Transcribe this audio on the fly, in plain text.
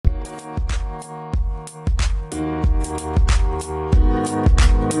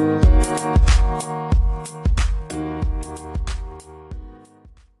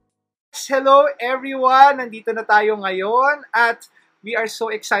hello everyone! Nandito na tayo ngayon at we are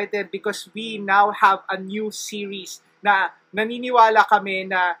so excited because we now have a new series na naniniwala kami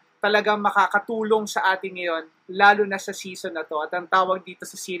na talagang makakatulong sa atin ngayon, lalo na sa season na to. At ang tawag dito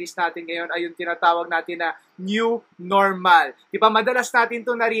sa series natin ngayon ay yung tinatawag natin na New Normal. Di ba madalas natin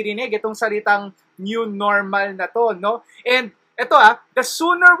itong naririnig, itong salitang New Normal na to, no? And ito the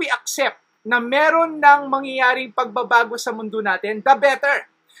sooner we accept na meron ng mangyayaring pagbabago sa mundo natin, the better.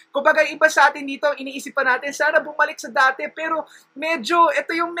 Kumbaga, iba sa atin dito, iniisip pa natin, sana bumalik sa dati, pero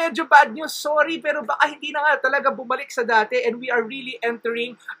ito yung medyo bad news, sorry, pero baka hindi na nga talaga bumalik sa dati, and we are really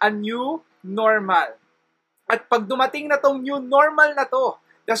entering a new normal. At pag dumating na tong new normal na to,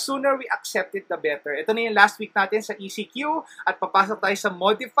 the sooner we accept it, the better. Ito na yung last week natin sa ECQ, at papasok tayo sa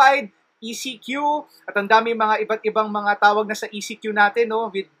modified ECQ, at ang dami mga iba't ibang mga tawag na sa ECQ natin, no,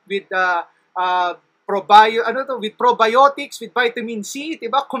 with probiotics, with vitamin C,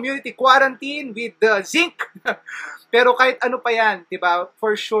 diba? Community quarantine with zinc. Pero kahit ano pa yan, diba?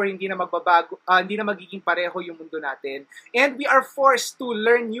 For sure hindi na magbabago, hindi na magiging pareho yung mundo natin. And we are forced to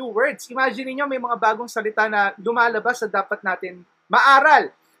learn new words. Imagine niyo may mga bagong salita na lumalabas na dapat natin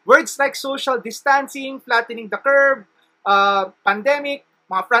maaral. Words like social distancing, flattening the curve, pandemic,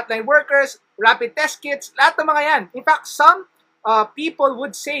 mga frontline workers, rapid test kits, lahat ng mga yan. In fact, some people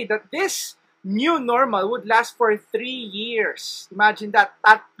would say that this new normal would last for 3 years. Imagine that,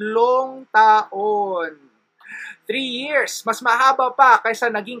 3 taon. 3 years. Mas mahaba pa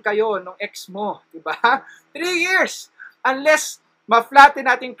kaysa naging kayo nung ex mo. Diba? 3 years. Unless ma-flatten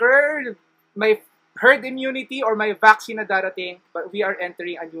natin curve, may herd immunity or may vaccine na darating, but we are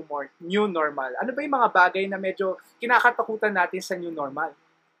entering a new normal. Ano ba yung mga bagay na medyo kinakatakutan natin sa new normal?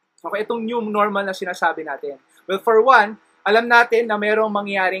 Okay, itong new normal na sinasabi natin. Well, for one, alam natin na mayroong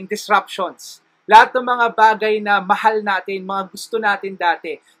mangyaring disruptions. Lahat ng mga bagay na mahal natin, mga gusto natin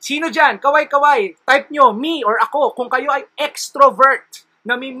dati. Sino dyan? Kaway-kaway. Type nyo, me or ako. Kung kayo ay extrovert,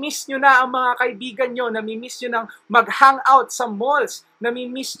 nami-miss nyo na ang mga kaibigan nyo, nami-miss nyo nang mag-hangout sa malls,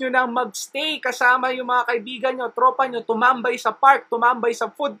 nami-miss nyo nang mag-stay kasama yung mga kaibigan nyo, tropa nyo, tumambay sa park, tumambay sa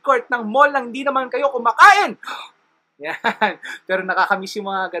food court ng mall nang hindi naman kayo kumakain. Yan. Pero nakakamiss yung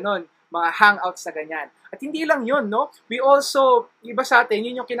mga ganon, mga hangouts na ganyan. At hindi lang yun, no? We also, iba sa atin,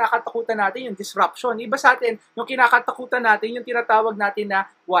 yun yung kinakatakutan natin, yung disruption. Iba sa atin, yung kinakatakutan natin, yung tinatawag natin na,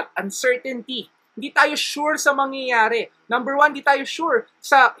 what? Uncertainty. Hindi tayo sure sa mangyayari. Number one, hindi tayo sure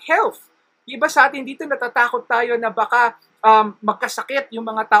sa health. Iba sa atin dito, natatakot tayo na baka magkasakit yung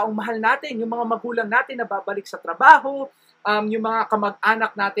mga taong mahal natin, yung mga magulang natin na babalik sa trabaho, yung mga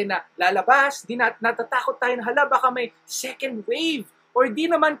kamag-anak natin na lalabas, natatakot tayo na hala, baka may second wave. Or di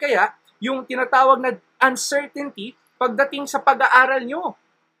naman kaya, yung tinatawag na uncertainty pagdating sa pag-aaral nyo.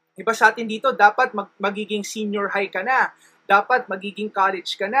 Iba sa atin dito, dapat magiging senior high ka na, dapat magiging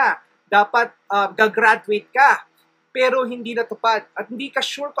college ka na, dapat gagraduate ka, pero hindi natupad. At hindi ka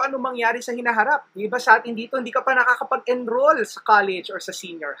sure kung ano mangyari sa hinaharap. Iba sa atin dito, hindi ka pa nakakapag-enroll sa college or sa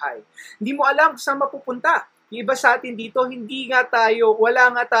senior high. Hindi mo alam kung saan mapupunta. Iba sa atin dito, wala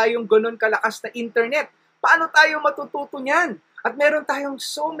nga tayong ganun kalakas na internet. Paano tayo matututo niyan? At meron tayong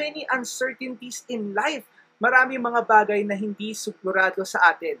so many uncertainties in life. Marami mga bagay na hindi sigurado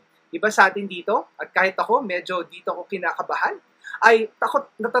sa atin. Iba sa atin dito, at kahit ako, medyo dito ako kinakabahan, ay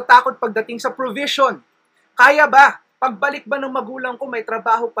natatakot pagdating sa provision. Kaya ba? Pagbalik ba ng magulang ko, may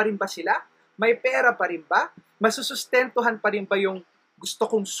trabaho pa rin ba sila? May pera pa rin ba? Masusustentuhan pa rin ba yung gusto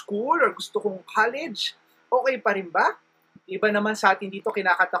kong school or gusto kong college? Okay pa rin ba? Iba naman sa atin dito,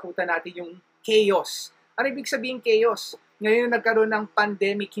 kinakatakutan natin yung chaos. Ano ibig sabihin chaos? Ngayon nagkaroon ng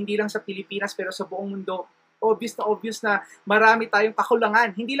pandemic, hindi lang sa Pilipinas pero sa buong mundo. Obvious na marami tayong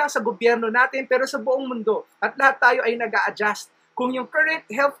kakulangan. Hindi lang sa gobyerno natin pero sa buong mundo. At lahat tayo ay nag-a-adjust. Kung yung current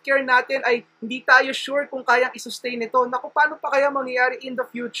healthcare natin ay hindi tayo sure kung kayang isustain ito, naku, paano pa kaya mangyayari in the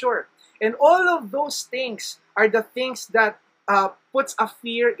future? And all of those things are the things that puts a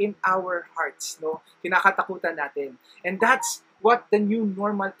fear in our hearts, no? Kinakatakutan natin. And that's what the new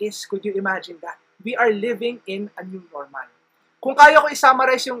normal is. Could you imagine that? We are living in a new normal. Kung kaya ko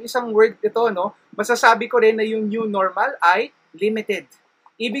i-summarize yung isang word ito, no, masasabi ko rin na yung new normal ay limited.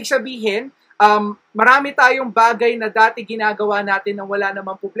 Ibig sabihin, marami tayong bagay na dati ginagawa natin nang wala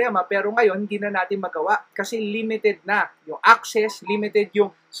namang problema, pero ngayon hindi na natin magawa kasi limited na yung access, limited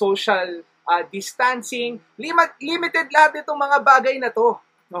yung social distancing, limited lahat itong mga bagay na to.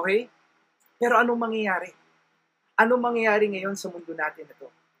 Okay? Pero anong mangyayari? Anong mangyayari ngayon sa mundo natin na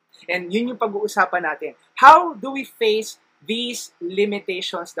to? And yun yung pag-uusapan natin. How do we face these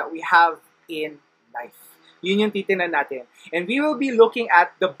limitations that we have in life? Yun yung titingnan natin. And we will be looking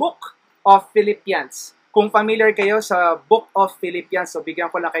at the book of Philippians. kung familiar kayo sa Book of Philippians, so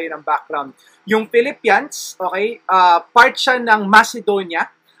bigyan ko lang kayo ng background. Yung Philippians, okay, part siya ng Macedonia,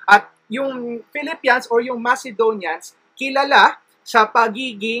 at yung Philippians or yung Macedonians, kilala sa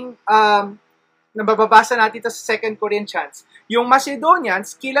pagiging, nababasa natin ito sa 2 Corinthians, yung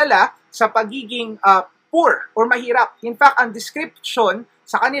Macedonians, kilala sa pagiging poor or mahirap. In fact, ang description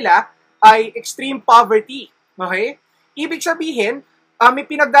sa kanila ay extreme poverty. Okay? Ibig sabihin, may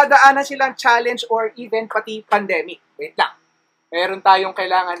pinagdadaanan silang challenge or even pati pandemic. Wait lang. Meron tayong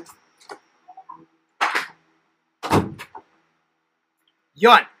kailangan.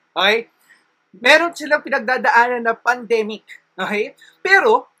 Yon. Okay? Meron silang pinagdadaanan na pandemic. Okay?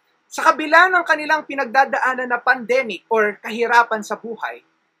 Pero, sa kabila ng kanilang pinagdadaanan na pandemic or kahirapan sa buhay,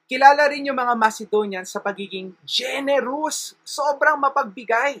 kilala rin yung mga Macedonians sa pagiging generous, sobrang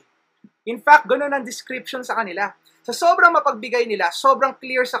mapagbigay. In fact, ganoon ang description sa kanila. Sa sobrang mapagbigay nila, sobrang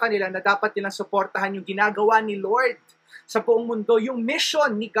clear sa kanila na dapat nilang suportahan yung ginagawa ni Lord sa buong mundo, yung mission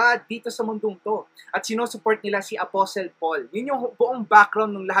ni God dito sa mundong to. At sinusupport nila si Apostle Paul. Yun yung buong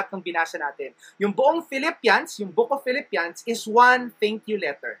background ng lahat ng binasa natin. Yung buong Philippians, yung Book of Philippians is one thank you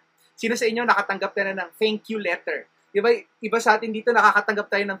letter. Sino sa inyo nakatanggap na ng thank you letter? Iba sa atin dito nakakatanggap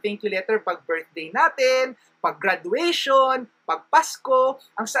tayo ng thank you letter pag birthday natin, pag graduation, pag Pasko.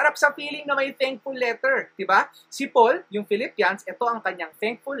 Ang sarap sa feeling na may thankful letter, di ba? Si Paul, yung Philippians, ito ang kanyang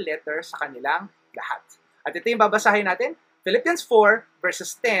thankful letter sa kanilang lahat. At ito yung babasahin natin, Philippians 4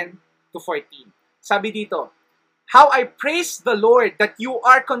 verses 10 to 14. Sabi dito, "How I praise the Lord that you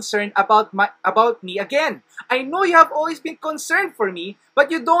are concerned about me again. I know you have always been concerned for me,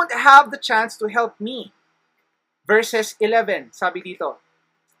 but you don't have the chance to help me." Verses 11, sabi dito,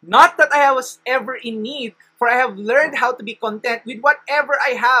 "Not that I was ever in need, for I have learned how to be content with whatever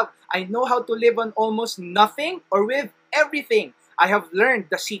I have. I know how to live on almost nothing or with everything. I have learned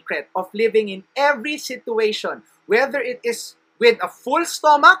the secret of living in every situation, whether it is with a full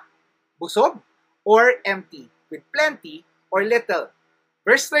stomach, busog, or empty, with plenty or little."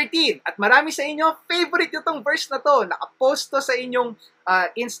 Verse 13, at marami sa inyo, favorite itong verse na to. Nakapost to sa inyong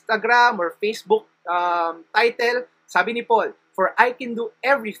Instagram or Facebook title. Sabi ni Paul, "For I can do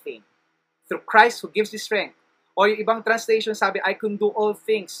everything through Christ who gives me strength." O yung ibang translation sabi, "I can do all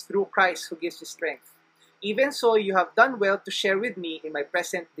things through Christ who gives me strength. Even so, you have done well to share with me in my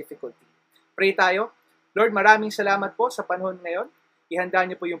present difficulty." Pray tayo. Lord, maraming salamat po sa panahon ngayon. Ihanda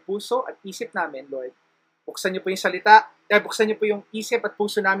niyo po yung puso at isip namin, Lord. Buksan niyo po yung buksan niyo po yung isip at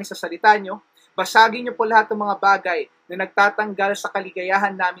puso namin sa salita niyo. Basagin niyo po lahat ng mga bagay na nagtatanggal sa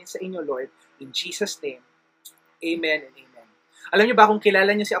kaligayahan namin sa inyo, Lord. In Jesus' name, amen and amen. Alam niyo ba kung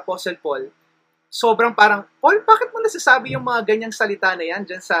kilala niyo si Apostle Paul, sobrang parang, Paul, bakit mo nasasabi yung mga ganyang salita na yan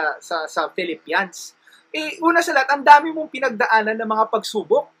dyan sa Philippians? Una sa lahat, ang dami mong pinagdaanan ng mga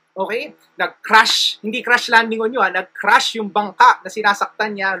pagsubok. Okay? Nag-crash. Hindi crash landing on you, nag-crash yung bangka na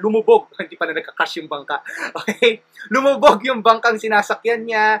sinasaktan niya, lumubog. Hindi pala nagka-crash yung bangka. Okay? Lumubog yung bangkang sinasakyan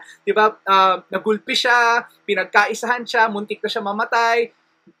niya. Diba? Nagulpi siya, pinagkaisahan siya, muntik na siya mamatay.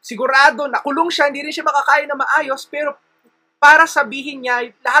 Sigurado, nakulong siya, hindi rin siya makakain na maayos, pero para sabihin niya,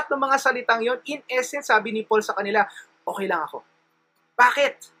 lahat ng mga salitang yon, in essence, sabi ni Paul sa kanila, okay lang ako.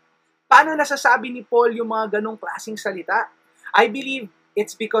 Bakit? Paano nasasabi ni Paul yung mga ganong klaseng salita? I believe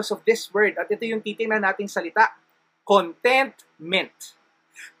it's because of this word. At ito yung titingnan nating salita. Contentment.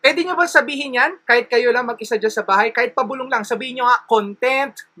 Pwede nyo ba sabihin yan? Kahit kayo lang mag-isa dyan sa bahay, kahit pabulong lang, sabihin nyo nga,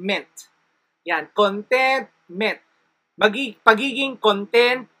 contentment. Yan, contentment. Pagiging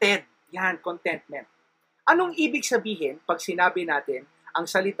contented. Yan, contentment. Anong ibig sabihin pag sinabi natin ang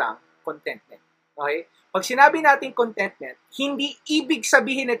salitang contentment? Okay? Pag sinabi natin contentment, hindi ibig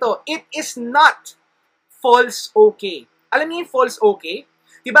sabihin ito, it is not false okay. Alam niyo yung false okay?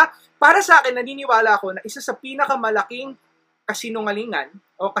 Diba? Para sa akin, naniniwala ako na isa sa pinakamalaking kasinungalingan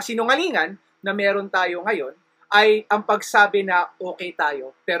na meron tayo ngayon ay ang pagsabi na okay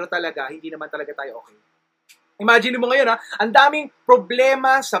tayo, pero talaga, hindi naman talaga tayo okay. Imagine mo ngayon, ang daming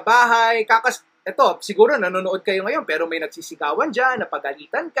problema sa bahay, eto, siguro nanonood kayo ngayon, pero may nagsisigawan dyan,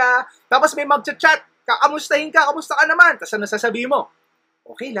 napagalitan ka, tapos may mag-chat, kakamustahin ka, kamusta ka naman? Tapos ano sasabihin mo?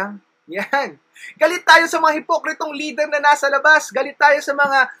 Okay lang. Yan. Galit tayo sa mga hipokritong leader na nasa labas. Galit tayo sa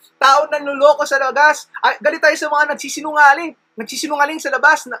mga tao na nuloko sa labas. Galit tayo sa mga nagsisinungaling sa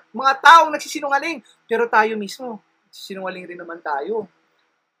labas. Mga taong nagsisinungaling. Pero tayo mismo, nagsisinungaling rin naman tayo.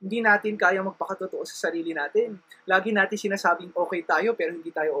 Hindi natin kaya magpakatotoo sa sarili natin. Lagi natin sinasabing okay tayo, pero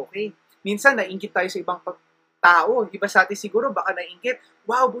hindi tayo okay. Minsan, nainggit tayo sa ibang tao. Iba sa atin siguro, baka nainggit.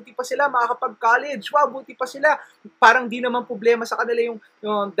 Wow, buti pa sila makakapag-college. Wow, buti pa sila. Parang di naman problema sa kanila yung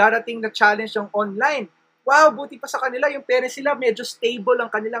darating na challenge yung online. Wow, buti pa sa kanila. Yung parents sila, medyo stable ang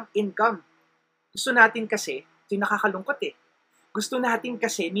kanilang income. Gusto natin kasi, ito yung nakakalungkot eh. Gusto natin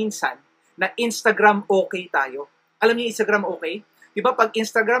kasi minsan na Instagram okay tayo. Alam niyo Instagram okay? Diba pag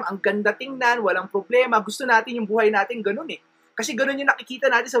Instagram, ang ganda tingnan, walang problema. Gusto natin yung buhay natin ganun eh. Kasi ganun yung nakikita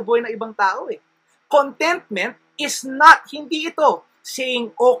natin sa buhay ng ibang tao eh. Contentment is not, hindi ito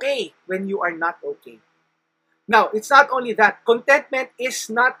saying okay when you are not okay. Now, it's not only that. Contentment is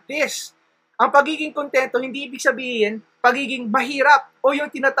not this. Ang pagiging kontento, hindi ibig sabihin pagiging mahirap o yung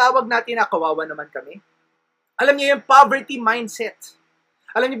tinatawag natin na kawawa naman kami. Alam niyo yung poverty mindset.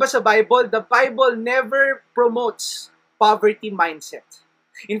 Alam niyo ba sa Bible, the Bible never promotes poverty mindset.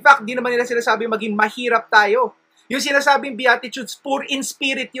 In fact, di naman nila sinasabi maging mahirap tayo. Yung sinasabing Beatitudes, poor in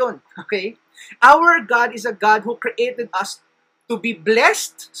spirit yun. Okay? Our God is a God who created us to be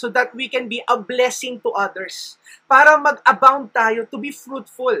blessed so that we can be a blessing to others. Para mag-abound tayo, to be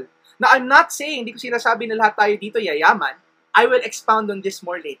fruitful. Now, I'm not saying, hindi ko sinasabi na lahat tayo dito yayaman. I will expound on this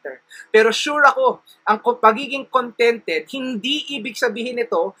more later. Pero sure ako, ang pagiging contented, hindi ibig sabihin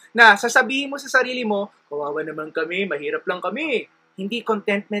ito na sasabihin mo sa sarili mo, kawawa naman kami, mahirap lang kami. Hindi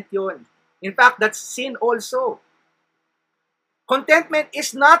contentment yun. In fact, that's sin also. Contentment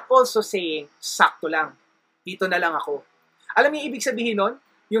is not also saying, sakto lang, dito na lang ako. Alam niyo ibig sabihin nun?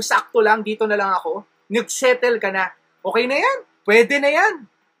 Yung sakto lang, dito na lang ako, nag-settle ka na. Okay na yan, pwede na yan.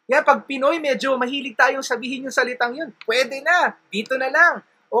 Kaya pag Pinoy, medyo mahilig tayong sabihin yung salitang yun. Pwede na, dito na lang,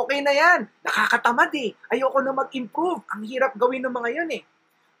 okay na yan. Nakakatamad eh, ayoko na mag-improve. Ang hirap gawin ng mga yun eh.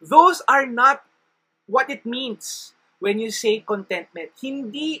 Those are not what it means when you say contentment.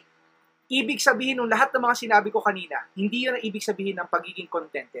 Hindi ibig sabihin ng lahat ng mga sinabi ko kanina, hindi yun ang ibig sabihin ng pagiging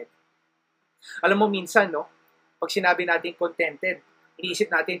contented. Alam mo minsan, no, pag sinabi natin contented, iniisip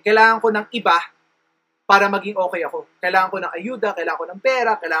natin, kailangan ko ng iba para maging okay ako. Kailangan ko ng ayuda, kailangan ko ng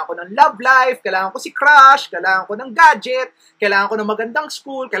pera, kailangan ko ng love life, kailangan ko si crush, kailangan ko ng gadget, kailangan ko ng magandang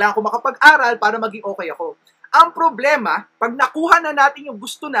school, kailangan ko makapag-aral para maging okay ako. Ang problema, pag nakuha na natin yung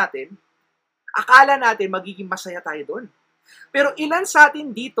gusto natin, akala natin magiging masaya tayo doon. Pero ilan sa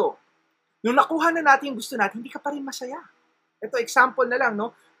atin dito, nung nakuha na natin yung gusto natin, hindi ka pa rin masaya. Ito, example na lang,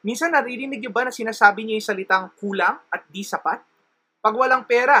 no? Minsan naririnig niyo ba na sinasabi niyo yung salitang kulang at di sapat? Pag walang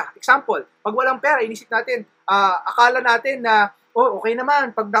pera, example, pag walang pera, inisip natin, akala natin na, oh, okay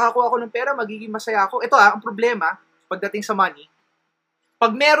naman, pag nakakuha ko ng pera, magiging masaya ako. Ito ang problema, pagdating sa money,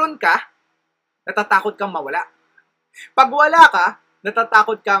 pag meron ka, natatakot kang mawala. Pag wala ka,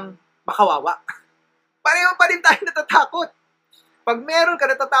 natatakot kang makawawa. Pareho pa rin tayo natatakot. Pag meron ka,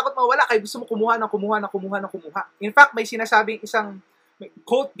 natatakot mawala, kaya gusto mo kumuha. In fact, may sinasabing isang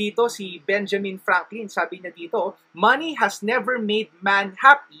quote dito si Benjamin Franklin. Sabi niya dito, money has never made man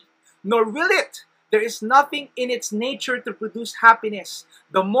happy, nor will it. There is nothing in its nature to produce happiness.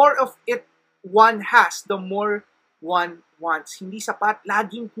 The more of it one has, the more one wants. Hindi sapat,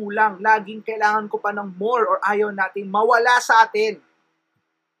 laging kulang, laging kailangan ko pa ng more or ayaw natin mawala sa atin.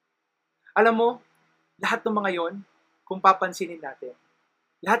 Alam mo, lahat ng mga yon, kung papansinin natin,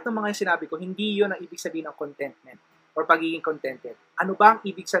 lahat ng mga sinabi ko, hindi yon ang ibig sabihin ng contentment or pagiging contented. Ano ba ang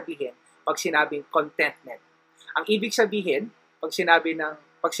ibig sabihin pag sinabing contentment? Ang ibig sabihin, pag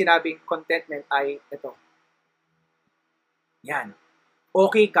sinabing contentment ay ito. Yan.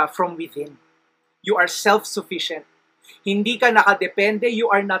 Okay ka from within. You are self-sufficient. Hindi ka nakadepende.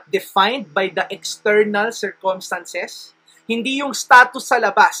 You are not defined by the external circumstances. Hindi yung status sa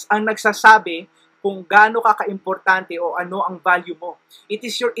labas ang nagsasabi kung gaano ka kaimportante o ano ang value mo. It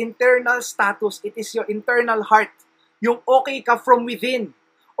is your internal status. It is your internal heart. Yung okay ka from within.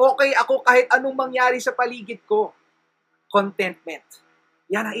 Okay ako kahit anong mangyari sa paligid ko. Contentment.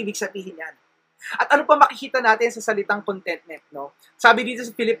 Yan ang ibig sabihin yan. At ano pa makikita natin sa salitang contentment, no? Sabi dito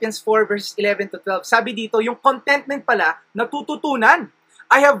sa Philippians 4 verses 11 to 12, sabi dito, yung contentment pala, natututunan.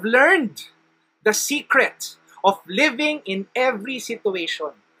 I have learned the secret of living in every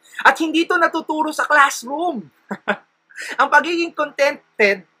situation. At hindi to natuturo sa classroom. Ang pagiging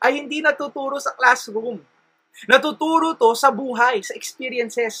contented ay hindi natuturo sa classroom. Natuturo to sa buhay, sa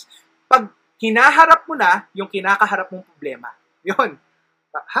experiences. Pag hinaharap mo na yung kinakaharap mong problema. Yun.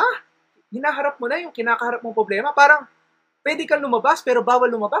 Ha? Hinaharap mo na yung kinakaharap mong problema? Parang, pwede kang lumabas, pero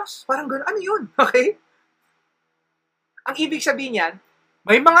bawal lumabas. Parang gano'n. Ano yun? Okay? Ang ibig sabihin yan,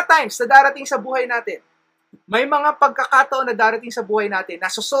 may mga times na darating sa buhay natin. May mga pagkakataon na darating sa buhay natin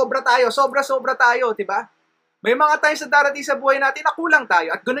na sobra tayo, sobra-sobra tayo, diba? May mga times na darating sa buhay natin na kulang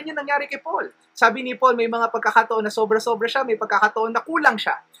tayo. At gano'n yung nangyari kay Paul. Sabi ni Paul, may mga pagkakataon na sobra-sobra siya, may pagkakataon na kulang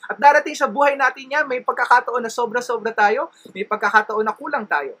siya. At darating sa buhay natin yan, may pagkakataon na sobra-sobra tayo, may pagkakataon na kulang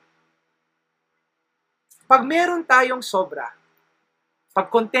tayo. Pag meron tayong sobra, pag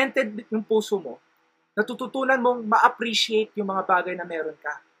contented yung puso mo, natututunan mong ma-appreciate yung mga bagay na meron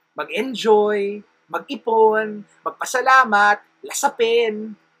ka. mag-enjoy, mag-ipon, magpasalamat,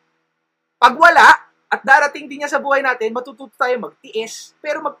 lasapin. Pag wala, at darating din niya sa buhay natin, matututo tayo magtiis,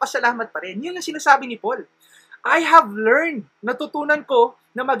 pero magpasalamat pa rin. Yun yung sinasabi ni Paul. I have learned, natutunan ko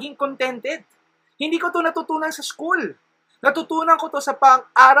na maging contented. Hindi ko to natutunan sa school. Natutunan ko to sa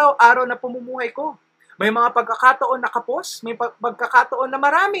pang-araw-araw na pamumuhay ko. May mga pagkakataon na kapos, may pagkakataon na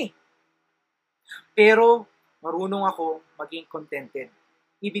marami. Pero marunong ako maging contented.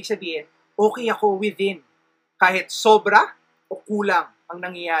 Ibig sabihin, okay ako within. Kahit sobra o kulang ang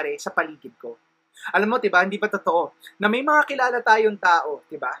nangyayari sa paligid ko. Alam mo, diba, hindi ba totoo na may mga kilala tayong tao,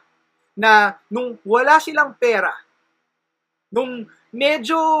 diba, na nung wala silang pera, nung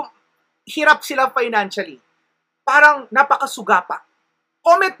medyo hirap sila financially, parang napakasugapa.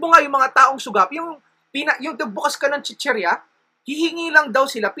 Comment mo nga yung mga taong sugap, yung bukas ka ng chicherya, hihingi lang daw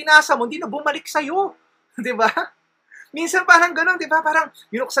sila, pinasa mo, hindi na bumalik sa'yo. Diba? Minsan parang ganun, diba? Parang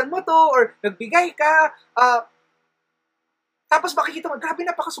binuksan mo to, or nagbigay ka, tapos makikita mo, grabe,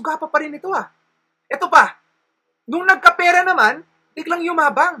 napakasugapa pa rin ito ah. Ito pa, nung nagkapera naman, biglang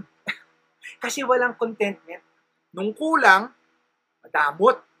yumabang. Kasi walang contentment. Nung kulang,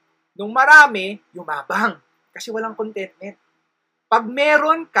 madamot. Nung marami, yumabang. Kasi walang contentment. Pag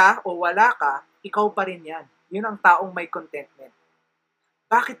meron ka o wala ka, ikaw pa rin yan. Yun ang taong may contentment.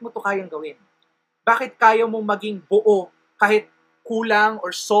 Bakit mo to kayang gawin? Bakit kaya mong maging buo kahit kulang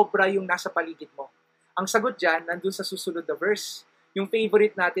or sobra yung nasa paligid mo? Ang sagot dyan, nandun sa susunod na verse. Yung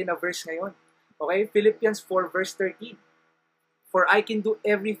favorite natin na verse ngayon. Okay? Philippians 4 verse 13. For I can do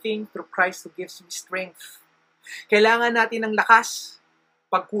everything through Christ who gives me strength. Kailangan natin ng lakas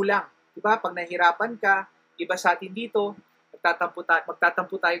pag kulang. Diba? Pag nahihirapan ka, iba sa atin dito,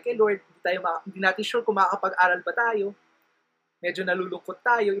 magtatampo tayo kay Lord, hindi natin sure kung makakapag-aral ba tayo. Medyo nalulungkot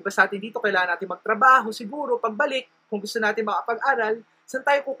tayo. Iba sa atin dito, kailangan natin magtrabaho siguro, pagbalik, kung gusto natin makapag-aral, saan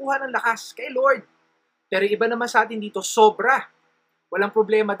tayo kukuha ng lakas? Kay Lord. Pero iba naman sa atin dito, sobra. Walang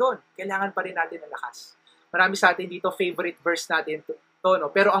problema doon. Kailangan pa rin natin ng lakas. Marami sa atin dito, favorite verse natin to, no?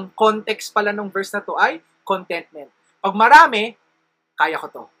 Pero ang context pala ng verse na to ay contentment. Pag marami, kaya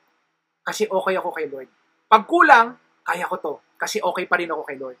ko to. Kasi okay ako kay Lord. Pag kulang, kaya ko to. Kasi okay pa rin ako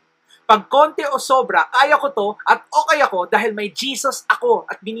kay Lord. Pag konti o sobra, kaya ko to at okay ako dahil may Jesus ako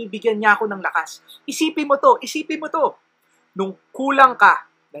at binibigyan niya ako ng lakas. Isipin mo to. Nung kulang ka,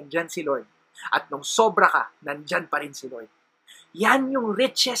 nandyan si Lord. At nung sobra ka, nandyan pa rin si Lord. Yan yung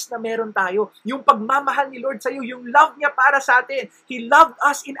riches na meron tayo. Yung pagmamahal ni Lord sa'yo, yung love niya para sa atin. He loved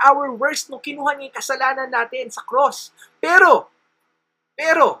us in our worst nung kinuha niya yung kasalanan natin sa cross. Pero,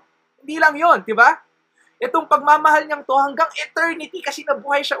 hindi lang yon, di ba? Itong pagmamahal niyang to hanggang eternity kasi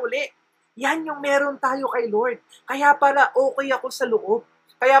nabuhay siya uli. Yan yung meron tayo kay Lord. Kaya pala, okay ako sa loob.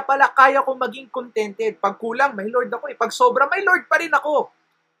 Kaya pala, kaya ko maging contented. Pag kulang, may Lord ako. Pag sobra, may Lord pa rin ako.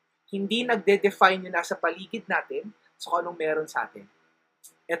 Hindi nagde-define yung nasa paligid natin so anong meron sa atin.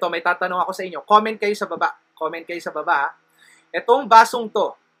 Ito, may tatanong ako sa inyo. Comment kayo sa baba. Itong basong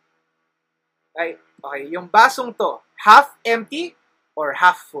to. Okay, yung basong to, half empty or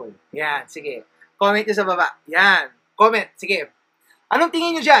half full? Yan, sige. Comment nyo sa baba. Yan. Comment, sige. Anong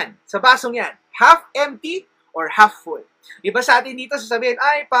tingin nyo dyan sa basong yan? Half empty or half full? Iba sa atin dito sasabihin,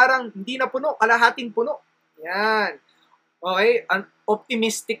 ay, parang hindi na puno, kalahating puno. Yan. Okay,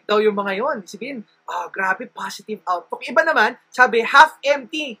 optimistic daw yung mga yon. Sabihin, grabe, positive outlook. Iba naman, sabi, half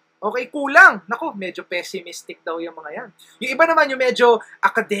empty. Okay, kulang. Naku, medyo pessimistic daw yung mga yan. Yung iba naman, yung medyo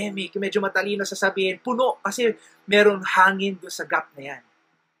academic, yung medyo matalino sasabihin, puno kasi merong hangin doon sa gap na yan.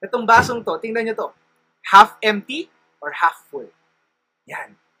 Itong basong to, tingnan nyo to. Half empty or half full?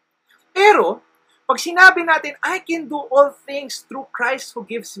 Yan. Pero, pag sinabi natin, I can do all things through Christ who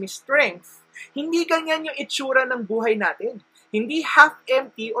gives me strength, hindi ganyan yung itsura ng buhay natin. Hindi half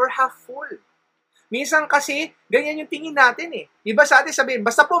empty or half full. Minsan kasi, ganyan yung tingin natin eh. Iba sa atin sabihin,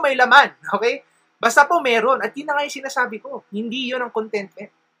 basta po may laman, okay? Basta po meron. At yun na nga yung sinasabi ko. Hindi yun ang contentment.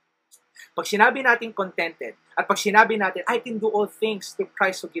 Pag sinabi natin contented, at pag sinabi natin, I can do all things through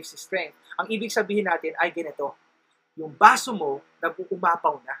Christ who gives me strength, ang ibig sabihin natin ay ganito. Yung baso mo,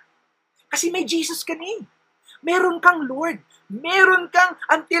 nabuumapaw na. Kasi may Jesus ka na eh. Meron kang Lord. Meron kang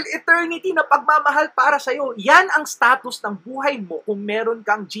until eternity na pagmamahal para sa'yo. Yan ang status ng buhay mo kung meron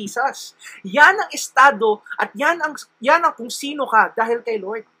kang Jesus. Yan ang estado at yan ang kung sino ka dahil kay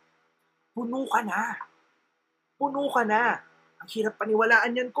Lord. Puno ka na. Puno ka na. Ang hirap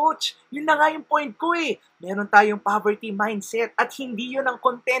paniwalaan yan, coach. Yun na nga yung point ko eh. Meron tayong poverty mindset at hindi yun ang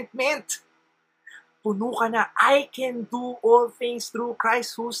contentment. Puno ka na. I can do all things through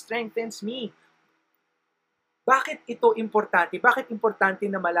Christ who strengthens me. Bakit ito importante? Bakit importante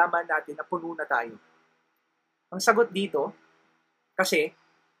na malaman natin na puno na tayo? Ang sagot dito, kasi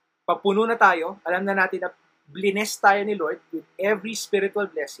Papuno na tayo, alam na natin na bless tayo ni Lord with every spiritual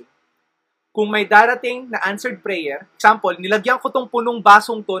blessing. Kung may darating na answered prayer, example, nilagyan ko tong punong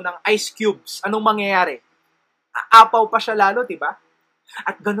basong to ng ice cubes, anong mangyayari? Aapaw pa siya lalo, diba?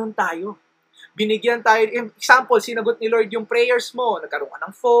 At ganun tayo. Binigyan tayo, example, sinagot ni Lord yung prayers mo, nagkaroon ka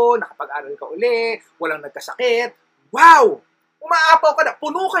ng phone, nakapag-aral ka uli, walang nagkasakit, wow! Umaapaw ka na,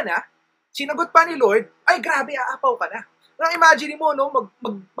 puno ka na, sinagot pa ni Lord, ay grabe, aapaw ka na. Imagine mo, no,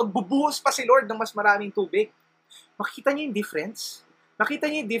 magbubuhos pa si Lord ng mas maraming tubig. Makita niyo yung difference? Nakita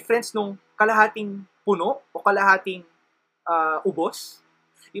niyo yung difference nung kalahating puno o kalahating ubos?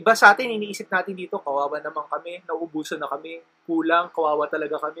 Iba sa atin, iniisip natin dito, kawawa naman kami, nauubusan na kami, kulang, kawawa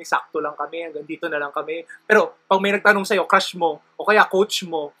talaga kami, sakto lang kami, hanggang dito na lang kami. Pero pag may nagtanong sa'yo, crush mo, o kaya coach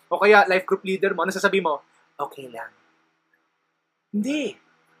mo, o kaya life group leader mo, ano sasabihin mo? Okay lang. Hindi.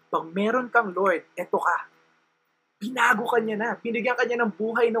 Pag meron kang Lord, eto ka. Binago ka niya na. Binigyan ka niya ng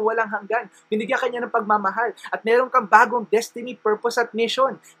buhay na walang hanggan. Binigyan ka niya ng pagmamahal. At meron kang bagong destiny, purpose, at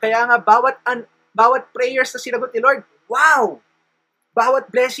mission. Kaya nga, bawat prayers na sinagot ni Lord, wow!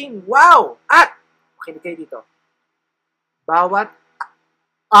 Bawat blessing, wow! At, makinig kayo dito, bawat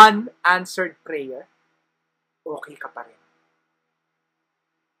unanswered prayer, okay ka pa rin.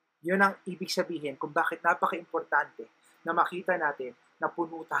 Yun ang ibig sabihin kung bakit napaka-importante na makita natin na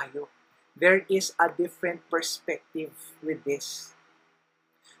puno tayo. There is a different perspective with this.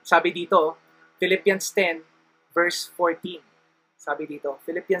 Sabi dito, Philippians 10, verse 14. Sabi dito,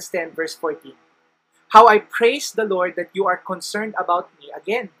 Philippians 10, verse 14. How I praise the Lord that you are concerned about me.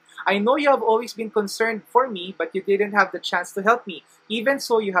 Again, I know you have always been concerned for me, but you didn't have the chance to help me. Even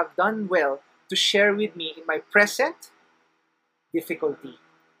so, you have done well to share with me in my present difficulty.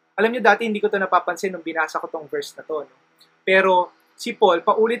 Alam niyo, dati hindi ko ito napapansin nung binasa ko tong verse na to. No? Pero si Paul,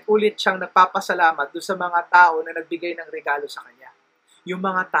 paulit-ulit siyang nagpapasalamat doon sa mga tao na nagbigay ng regalo sa kanya. Yung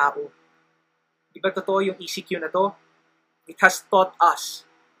mga tao. Di ba totoo yung ECQ na to? It has taught us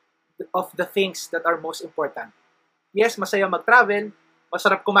of the things that are most important. Yes, masaya mag-travel,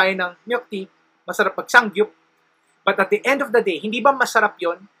 masarap kumain ng milk tea, masarap magsangyup, but at the end of the day, hindi ba masarap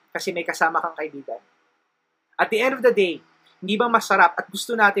yon kasi may kasama kang kaibigan? At the end of the day, hindi ba masarap at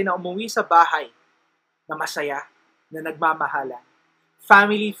gusto natin na umuwi sa bahay na masaya, na nagmamahalan?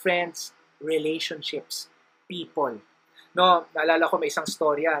 Family, friends, relationships, people. No, naalala ko may isang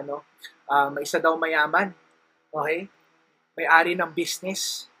storya, no? May isa daw mayaman, okay? May-ari ng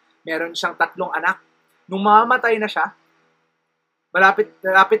business. Meron siyang 3 anak. Nung mamamatay na siya, malapit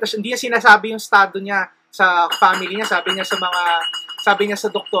na siya, hindi niya sinasabi yung estado niya sa family niya, sabi niya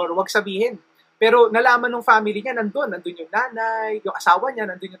sa doktor, wag sabihin. Pero nalaman ng family niya, nandun yung nanay, yung asawa niya,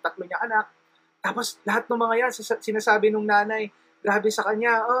 nandun yung 3 niya anak. Tapos lahat ng mga yan, sinasabi ng nanay, grabe sa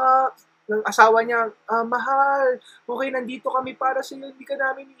kanya, ng asawa niya, mahal, okay, nandito kami para sa iyo, hindi ka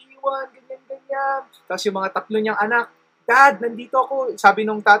namin iiwan, ganyan. Tapos yung mga 3 niyang anak, Dad, nandito ako. Sabi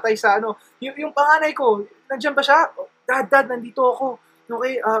nung tatay sa yung panganay ko, nandiyan ba siya? Dad, nandito ako.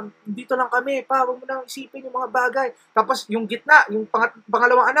 Okay, dito lang kami. Pa, huwag mo nang isipin yung mga bagay. Tapos yung gitna, yung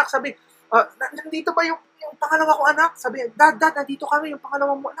pangalawang anak, sabi, nandito ba yung pangalawa kong anak? Sabi, Dad, nandito kami, yung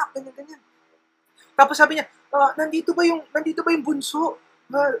pangalawang mo anak, ganyan. Tapos sabi niya, nandito ba yung bunso?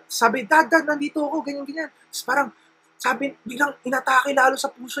 Sabi, Dad, nandito ako, ganyan. Tapos parang, sabi, biglang inatake lalo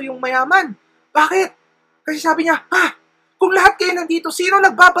sa puso yung mayaman. Bakit? Kasi sabi niya, kung lahat kayo nandito, sino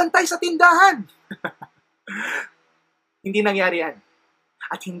nagbabantay sa tindahan? Hindi nangyari yan.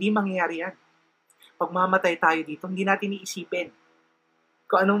 At hindi mangyayari yan. Pag mamatay tayo dito, hindi natin iisipin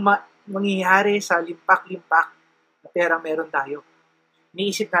kung anong mangyayari sa limpak-limpak na perang meron tayo.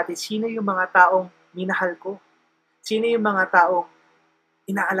 Iniisip natin, sino yung mga taong minahal ko? Sino yung mga taong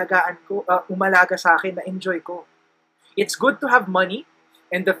inaalagaan ko, umalaga sa akin, na enjoy ko? It's good to have money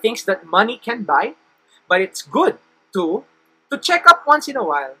and the things that money can buy, but it's good to check up once in a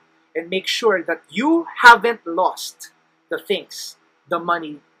while and make sure that you haven't lost the things that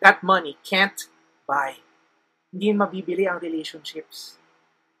money can't buy. Hindi mabibili ang relationships.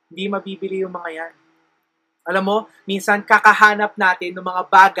 Hindi mabibili yung mga yan. Alam mo, minsan kakahanap natin ng mga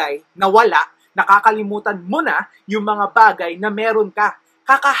bagay na wala, nakakalimutan mo na yung mga bagay na meron ka.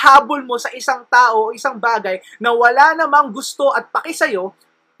 Kakahabol mo sa isang tao o isang bagay na wala namang gusto at paki sa'yo,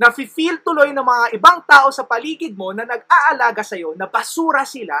 na feel tuloy ng mga ibang tao sa paligid mo na nag-aalaga sa'yo, na basura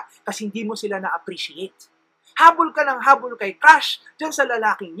sila kasi hindi mo sila na-appreciate. Habol ka ng habol kay crush, dyan sa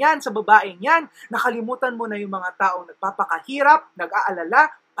lalaking yan, sa babaeng yan, nakalimutan mo na yung mga taong nagpapakahirap,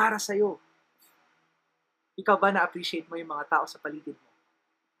 nag-aalala para sa'yo. Ikaw ba na-appreciate mo yung mga tao sa paligid mo?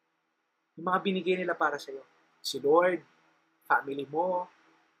 Yung mga binigay nila para sa'yo. Si Lord, family mo.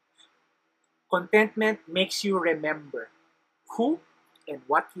 Contentment makes you remember who and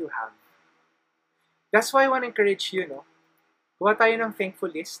what you have. That's why I want to encourage you, no? Gawa tayo ng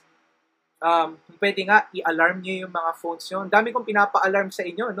thankful list. Pwede nga, i-alarm nyo yung mga phones nyo. Ang dami kong pinapa-alarm sa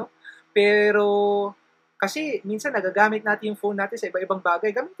inyo, no? Pero, kasi minsan nagagamit natin yung phone natin sa iba-ibang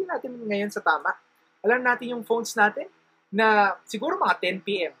bagay. Gamitin natin ngayon sa tama. Alarm natin yung phones natin na siguro mga 10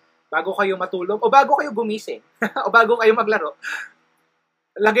 p.m. bago kayo matulog o bago kayo gumising o bago kayo maglaro.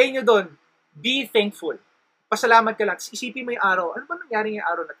 Lagay nyo doon, be thankful. Pasalamat ka lang. Isipin mo yung araw. Ano ba nangyari yung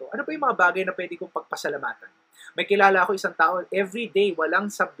araw na to? Ano ba yung mga bagay na pwede kong pagpasalamatan? May kilala ako isang tao, every day, walang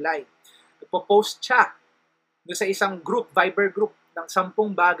sablay. Ipo-post siya doon sa isang group, Viber group, ng 10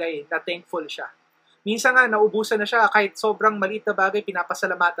 bagay na thankful siya. Minsan nga, naubusan na siya, kahit sobrang maliit na bagay,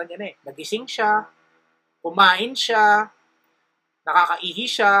 pinapasalamatan niya na eh. Nagising siya, kumain siya, nakakaihi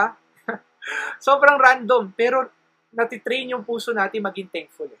siya. Sobrang random, pero natitrain yung puso natin maging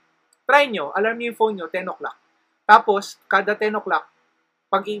thankful eh. Try nyo, alarm nyo yung phone nyo, 10 o'clock. Tapos, kada 10 o'clock,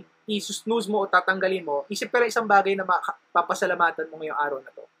 pag i-snooze mo o tatanggalin mo, isip ka lang isang bagay na papasalamatan mo ngayong araw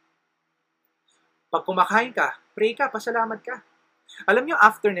na to. Pag kumakain ka, pray ka, pasalamat ka. Alam nyo,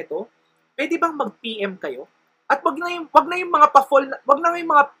 after nito, pwede bang mag-PM kayo? At wag na yung mga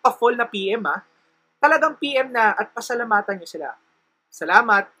pa-fall na PM ha. Talagang PM na at pasalamatan nyo sila.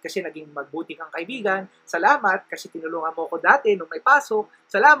 Salamat kasi naging magbuti kang kaibigan. Salamat kasi tinulungan mo ako dati nung may pasok.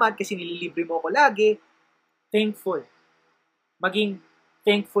 Salamat kasi nililibre mo ako lagi. Thankful. Maging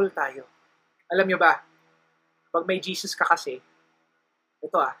thankful tayo. Alam nyo ba, pag may Jesus ka kasi,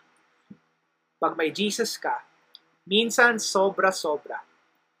 ito pag may Jesus ka, minsan sobra-sobra.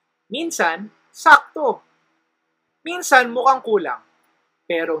 Minsan, sakto. Minsan, mukhang kulang.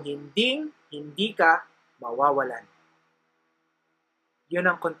 Pero hindi ka mawawalan. Yun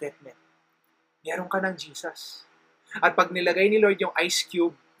ang contentment. Meron ka ng Jesus. At pag nilagay ni Lord yung ice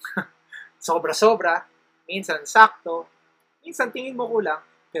cube, sobra-sobra, minsan sakto, minsan tingin mo kulang,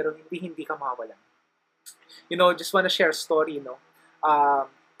 pero hindi ka mawawalan. You know, just wanna share a story, no?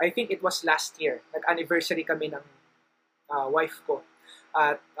 I think it was last year. Nag-anniversary kami ng wife ko.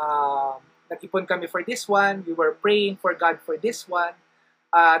 At nag-ipon kami for this one. We were praying for God for this one.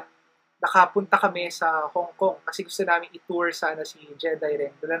 At nakapunta kami sa Hong Kong kasi gusto namin i-tour sana si Jedi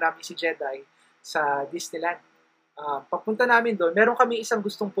rin. Dala namin si Jedi sa Disneyland. Papunta namin doon, meron kami isang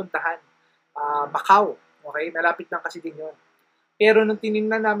gustong puntahan. Macau. Okay? Malapit lang kasi din yun. Pero nung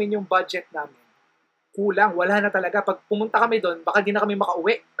tinignan namin yung budget namin, kulang. Wala na talaga. Pag pumunta kami doon, baka di na kami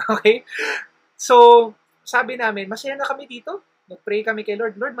makauwi. Okay? So, sabi namin, masaya na kami dito. Nag-pray kami kay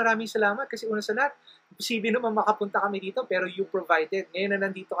Lord. Lord, maraming salamat kasi una sa lahat, posible naman makapunta kami dito pero you provided. Ngayon na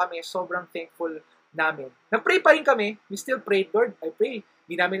nandito kami, sobrang thankful namin. Nag-pray pa rin kami. We still prayed, Lord. I pray.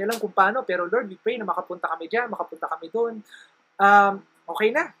 Hindi namin alam kung paano, pero Lord, we pray na makapunta kami dyan, makapunta kami doon. Okay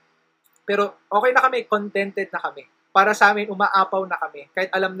na. Pero okay na kami, contented na kami. Para sa amin, umaapaw na kami.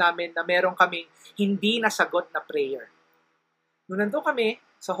 Kahit alam namin na meron kaming hindi nasagot na prayer. Nung nandun kami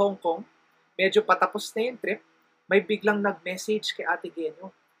sa Hong Kong, medyo patapos na yung trip, may biglang nag-message kay Ate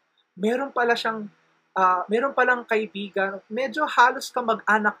Genyo. Meron palang kaibigan, medyo halos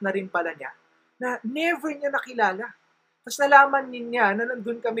kamag-anak na rin pala niya, na never niya nakilala. Tapos nalaman niya na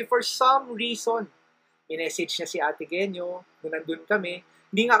nandun kami for some reason. Minessage niya si Ate Genyo, nung nandun kami.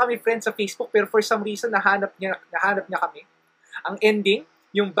 Hindi nga kami friends sa Facebook, pero for some reason, nahanap niya kami. Ang ending,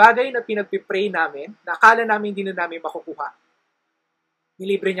 yung bagay na pinagpipray namin, na akala namin hindi na namin makukuha,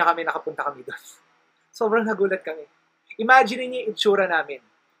 nilibre niya kami, nakapunta kami doon. Sobrang nagulat kami. Imagine niyo yung itsura namin.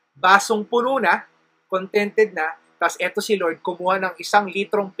 Basong puno na, contented na, tapos eto si Lord, kumuha ng 1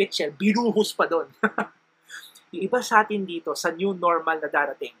 litrong pitchel, binuhos pa doon. Yung iba sa atin dito, sa new normal na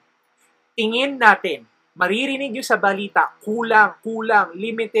darating, tingin natin, maririnig nyo sa balita, kulang,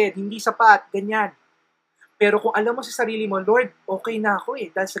 limited, hindi sapat, ganyan. Pero kung alam mo sa sarili mo, Lord, okay na ako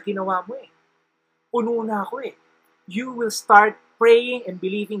dahil sa ginawa mo Puno na ako You will start praying and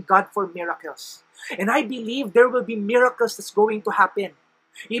believing God for miracles. And I believe there will be miracles that's going to happen.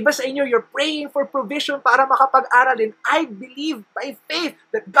 Iba sa inyo, you're praying for provision para makapag-aral, and I believe by faith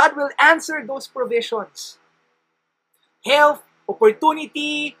that God will answer those provisions. Health,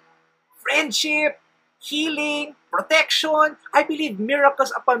 opportunity, friendship, healing, protection. I believe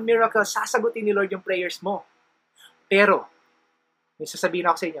miracles upon miracles, sasagutin ni Lord yung prayers mo. Pero, may sasabihin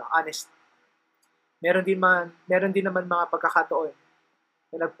ako sa inyo, honest, meron din naman mga pagkakataon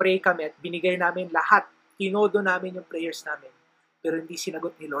na nag-pray kami at binigay namin lahat, tinodo namin yung prayers namin, pero hindi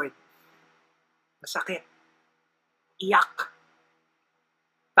sinagot ni Lord. Masakit. Iyak.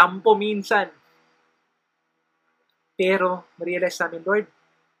 Tampo minsan. Pero, ma-realize namin, Lord,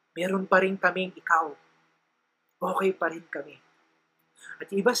 meron pa rin kaming ikaw. Okay pa rin kami. At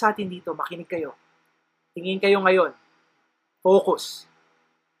iba sa atin dito, makinig kayo. Tingin kayo ngayon. Focus.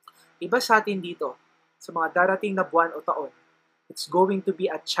 Iba sa atin dito, sa mga darating na buwan o taon, it's going to be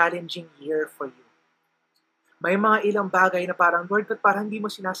a challenging year for you. May mga ilang bagay na parang, Lord, ba't parang hindi mo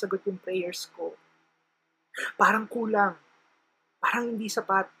sinasagot yung prayers ko? Parang kulang. Parang hindi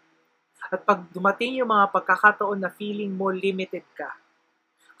sapat. At pag dumating yung mga pagkakataon na feeling mo limited ka,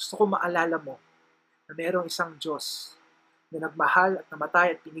 gusto ko maalala mo na mayroong isang Diyos na nagmahal at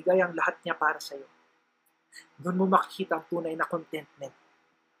namatay at pinigay ang lahat niya para sa'yo. Doon mo makikita ang tunay na contentment.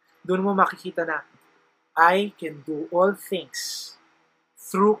 Doon mo makikita na, I can do all things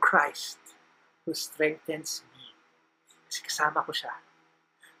through Christ who strengthens me. Kasi kasama ko siya.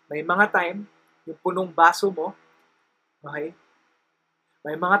 May mga time, yung punong baso mo, okay?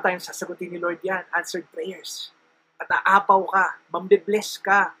 May mga time, sasagutin ni Lord yan, answered prayers. At aapaw ka, mambibless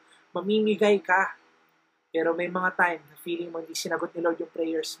ka, mamimigay ka. Pero may mga time na feeling mo hindi sinagot ni Lord yung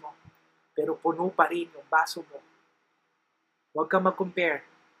prayers mo. Pero puno pa rin yung baso mo. Huwag ka mag-compare.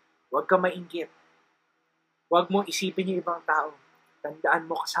 Huwag ka mainggit. Huwag mo isipin yung ibang tao. Tandaan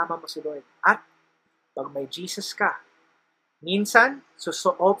mo, kasama mo si Lord. At pag may Jesus ka, minsan,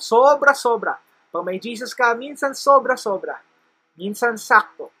 sobra-sobra. Pag may Jesus ka, minsan sobra-sobra. Minsan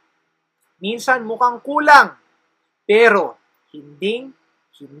sakto. Minsan mukhang kulang. Pero,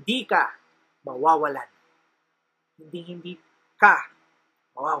 hindi ka mawawalan. Hindi ka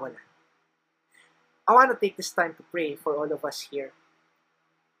mawawalan. I want to take this time to pray for all of us here.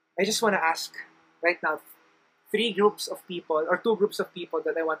 I just want to ask right now, 2 groups of people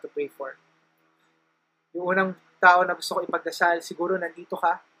that I want to pray for. Yung unang tao na gusto ko ipagdasal, siguro nandito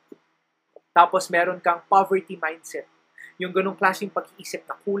ka, tapos meron kang poverty mindset. Yung ganong klaseng pag-iisip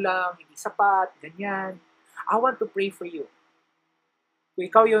na kulang, hindi sapat, ganyan. I want to pray for you. Kung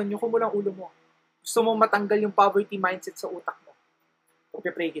ikaw yun, yung kumulang ulo mo. Gusto mong matanggal yung poverty mindset sa utak mo.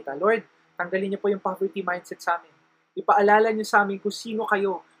 Pag-pray kita, Lord, tanggalin niyo po yung poverty mindset sa amin. Ipaalala niyo sa amin kung sino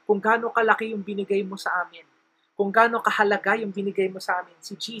kayo, kung gaano kalaki yung binigay mo sa amin, kung gaano kahalaga yung binigay mo sa amin.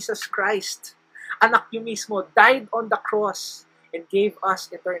 Si Jesus Christ, anak niyo mismo, died on the cross and gave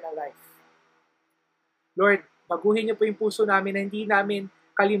us eternal life. Lord, baguhin niyo po yung puso namin na hindi namin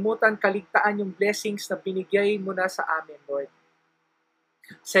kalimutan, kaligtaan yung blessings na binigay mo na sa amin, Lord.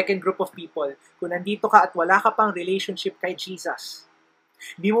 Second group of people, kung nandito ka at wala ka pang relationship kay Jesus,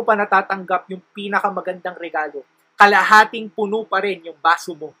 hindi mo pa natatanggap yung pinakamagandang regalo, kalahating puno pa rin yung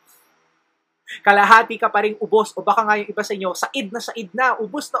baso mo. Kalahati ka pa rin ubos, o baka nga yung iba sa inyo, said na,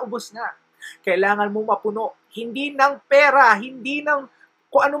 ubos na. Kailangan mo mapuno, hindi ng pera, hindi ng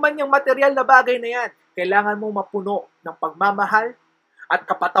kung ano man yung material na bagay na yan. Kailangan mo mapuno ng pagmamahal at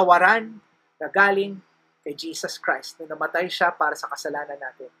kapatawaran na galing kay Jesus Christ na namatay siya para sa kasalanan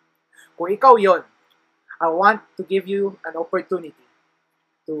natin. Kung ikaw yon, I want to give you an opportunity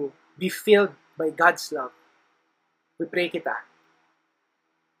to be filled by God's love. We pray kita.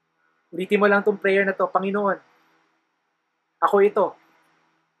 Ulitin mo lang itong prayer na to, Panginoon, ako ito,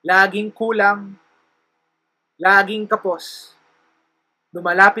 laging kulang, laging kapos,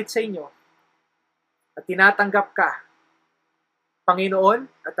 lumalapit sa inyo, at tinatanggap ka, Panginoon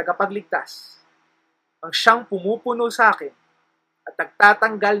at tagapagligtas, ang siyang pumupuno sa akin at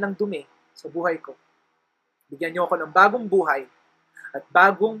nagtatanggal ng dumi sa buhay ko. Bigyan niyo ako ng bagong buhay at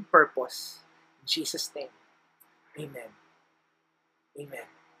bagong purpose. In Jesus' name, Amen. Amen.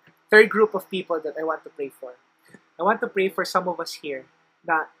 Third group of people that I want to pray for. I want to pray for some of us here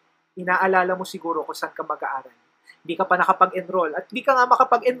na inaalala mo siguro kung saan ka mag-aaral. Hindi ka pa nakapag-enroll. At hindi ka nga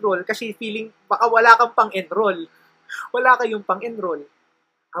makapag-enroll kasi feeling baka wala kang pang-enroll. Wala kayong pang-enroll.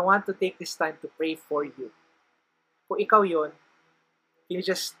 I want to take this time to pray for you. Kung ikaw yon, can you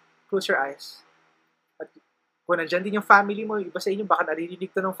just close your eyes? At kung nandyan din yung family mo, iba sa inyo, baka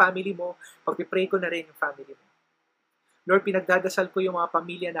naririnig to ng family mo, pag-pray ko na rin yung family mo. Lord, pinagdadasal ko yung mga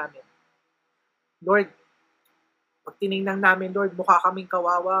pamilya namin. Lord, pag tinignan namin, Lord, mukha kaming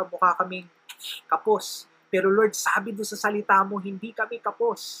kawawa, mukha kaming kapos. Pero Lord, sabi doon sa salita mo, hindi kami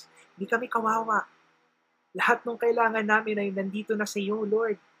kapos. Hindi kami kawawa. Lahat ng kailangan namin ay nandito na sa iyo,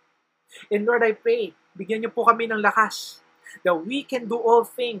 Lord. And Lord, I pray, bigyan niyo po kami ng lakas that we can do all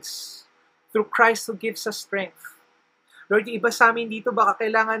things through Christ who gives us strength. Lord, iba sa amin dito, baka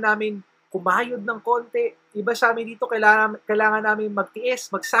kailangan namin kumayod ng konti. Iba sa amin dito, kailangan namin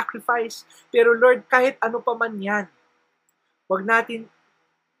magtiis, mag-sacrifice. Pero Lord, kahit ano pa man yan, wag natin,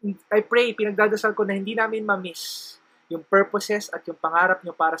 I pray, pinagdadasal ko na hindi namin ma-miss yung purposes at yung pangarap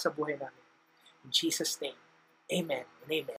nyo para sa buhay namin. In Jesus' name, Amen and Amen.